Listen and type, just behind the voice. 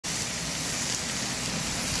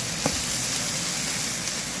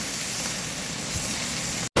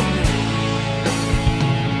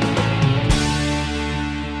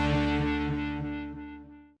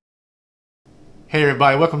Hey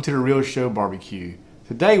everybody, welcome to The Real Show Barbecue.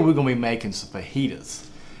 Today we're going to be making some fajitas.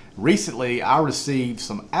 Recently I received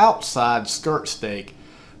some outside skirt steak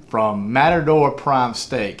from Matador Prime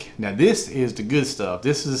Steak. Now this is the good stuff.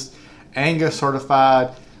 This is Angus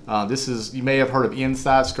certified. This is, you may have heard of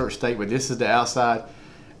inside skirt steak, but this is the outside.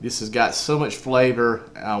 This has got so much flavor.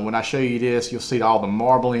 When I show you this, you'll see all the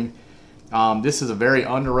marbling. This is a very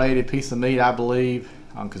underrated piece of meat, I believe,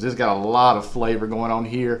 because it's got a lot of flavor going on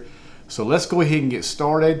here. So let's go ahead and get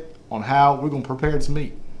started on how we're going to prepare this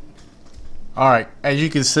meat. Alright, as you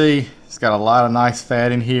can see, it's got a lot of nice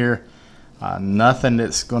fat in here. Nothing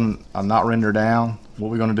that's going to not render down.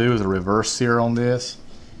 What we're going to do is a reverse sear on this.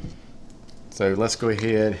 So let's go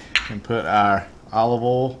ahead and put our olive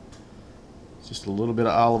oil. Just a little bit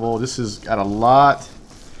of olive oil. This has got a lot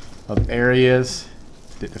of areas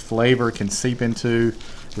that the flavor can seep into.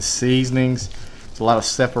 The seasonings, there's a lot of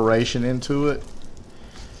separation into it.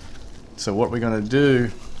 So what we're going to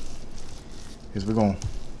do is we're going to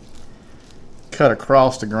cut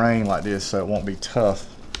across the grain like this so it won't be tough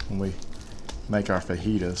when we make our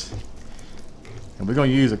fajitas. And we're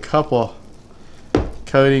going to use a couple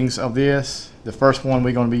coatings of this. The first one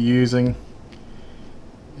we're going to be using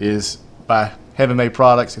is by Heaven Made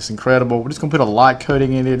Products. It's incredible. We're just going to put a light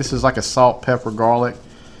coating in it. This is like a salt, pepper, garlic.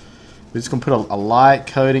 We're just going to put a light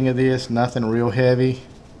coating of this, nothing real heavy.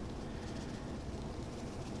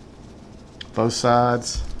 Both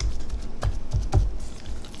sides.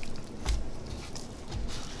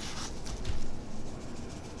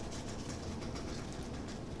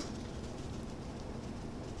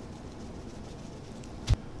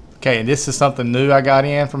 Okay, and this is something new I got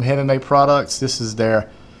in from Heaven Made Products. This is their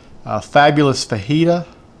fabulous fajita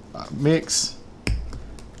mix.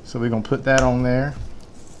 So we're going to put that on there.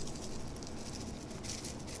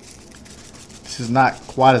 This is not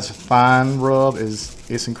quite as fine rub as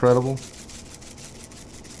It's Incredible.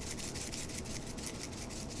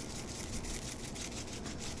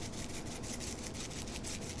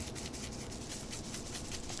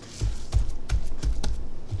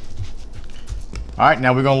 Alright,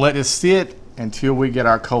 now we're going to let this sit until we get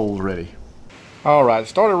our coals ready. Alright, it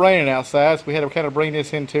started raining outside, so we had to kind of bring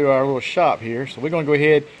this into our little shop here. So we're going to go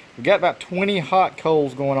ahead, we've got about 20 hot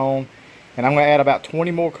coals going on, and I'm going to add about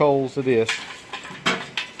 20 more coals to this.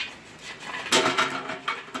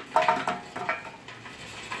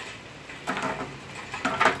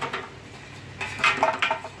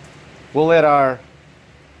 We'll let our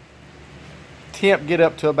temp get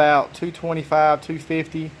up to about 225,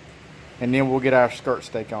 250. And then we'll get our skirt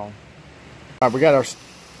steak on. Alright, we got our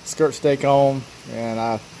skirt steak on, and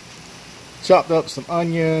I chopped up some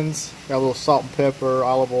onions, got a little salt and pepper,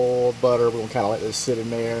 olive oil, butter. We're going to kind of let this sit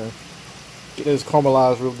in there, get this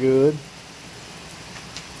caramelized real good.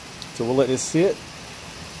 So we'll let this sit.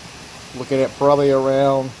 Looking at probably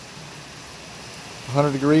around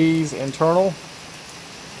 100 degrees internal,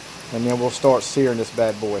 and then we'll start searing this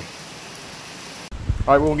bad boy.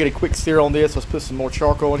 Alright, we're going to get a quick sear on this. Let's put some more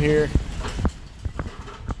charcoal in here.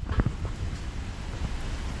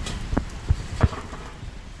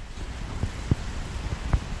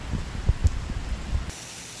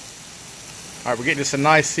 Alright, we're getting just a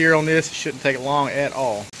nice sear on this. It shouldn't take long at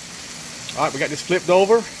all. Alright, we got this flipped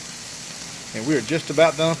over, and we're just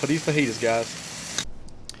about done for these fajitas, guys.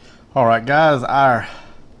 Alright guys, our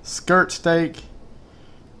skirt steak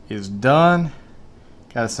is done.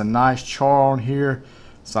 Got us a nice char on here,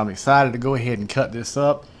 so I'm excited to go ahead and cut this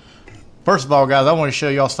up. First of all, guys, I want to show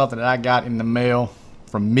y'all something that I got in the mail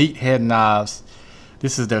from Meathead Knives.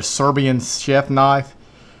 This is their Serbian chef knife.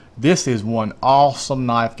 This is one awesome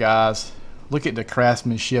knife, guys. Look at the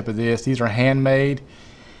craftsmanship of this. These are handmade.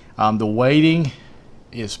 The weighting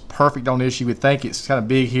is perfect on this. You would think it's kind of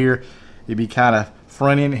big here. It'd be kind of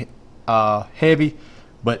front end heavy,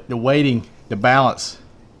 but the weighting, the balance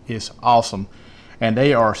is awesome. And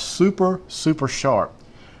they are super, super sharp.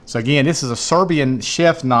 So again, this is a Serbian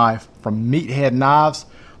chef knife from Meathead Knives.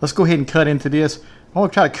 Let's go ahead and cut into this. I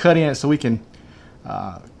want to try to cut in it so we can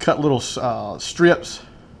cut little strips.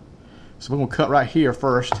 So we're going to cut right here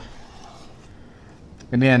first.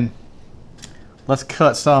 And then let's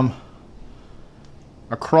cut some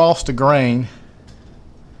across the grain.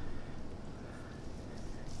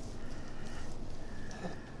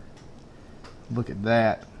 Look at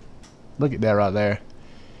that. Look at that right there.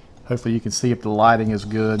 Hopefully you can see if the lighting is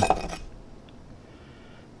good.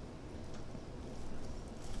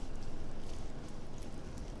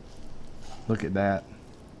 Look at that.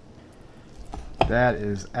 That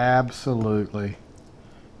is absolutely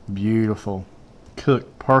beautiful.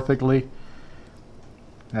 Cooked perfectly.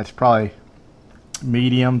 That's probably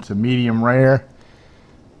medium to medium rare.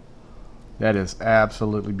 That is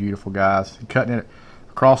absolutely beautiful, guys. Cutting it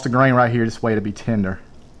across the grain right here, this way to be tender.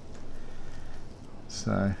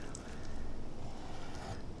 So,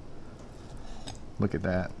 look at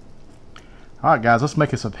that. All right, guys, let's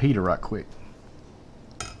make us a fajita right quick.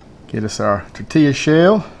 Get us our tortilla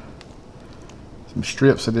shell, some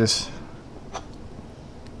strips of this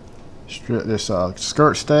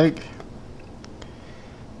skirt steak.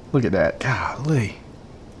 Look at that, golly,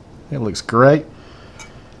 it looks great.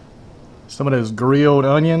 Some of those grilled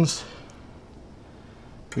onions.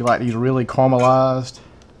 We like these really caramelized.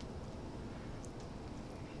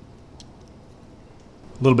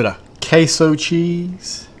 A little bit of queso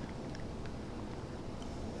cheese.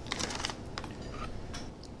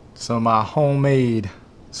 Some of my homemade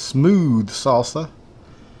smooth salsa.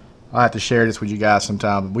 I'll have to share this with you guys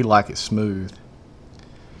sometime, but we like it smooth.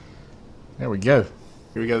 There we go.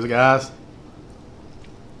 Here we go, guys.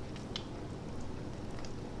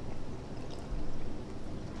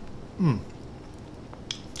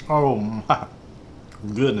 Oh my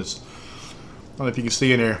goodness. I don't know if you can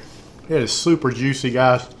see in there. It is super juicy,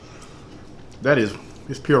 guys. That is,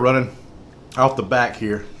 it's pure running off the back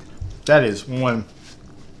here. That is one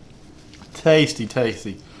tasty,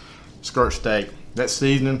 tasty skirt steak. That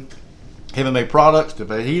seasoning, Heaven Made Products, the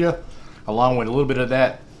fajita, along with a little bit of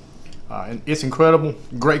that. And it's incredible.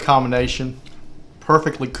 Great combination.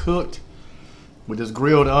 Perfectly cooked with this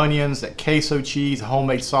grilled onions, that queso cheese,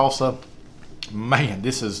 homemade salsa. Man,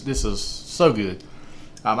 this is so good.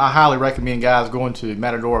 I highly recommend, guys, going to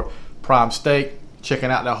Matador Prime Steak, checking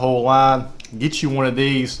out that whole line. Get you one of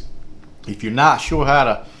these. If you're not sure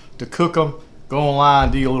how to cook them, go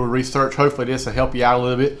online, do a little research. Hopefully this will help you out a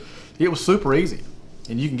little bit. It was super easy,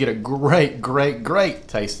 and you can get a great, great, great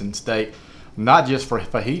tasting steak, not just for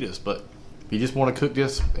fajitas, but if you just want to cook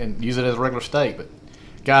this and use it as a regular steak. But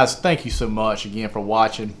guys, thank you so much again for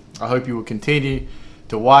watching. I hope you will continue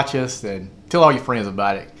to watch us and tell all your friends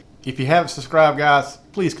about it. If you haven't subscribed, guys,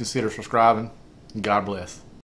 please consider subscribing. God bless.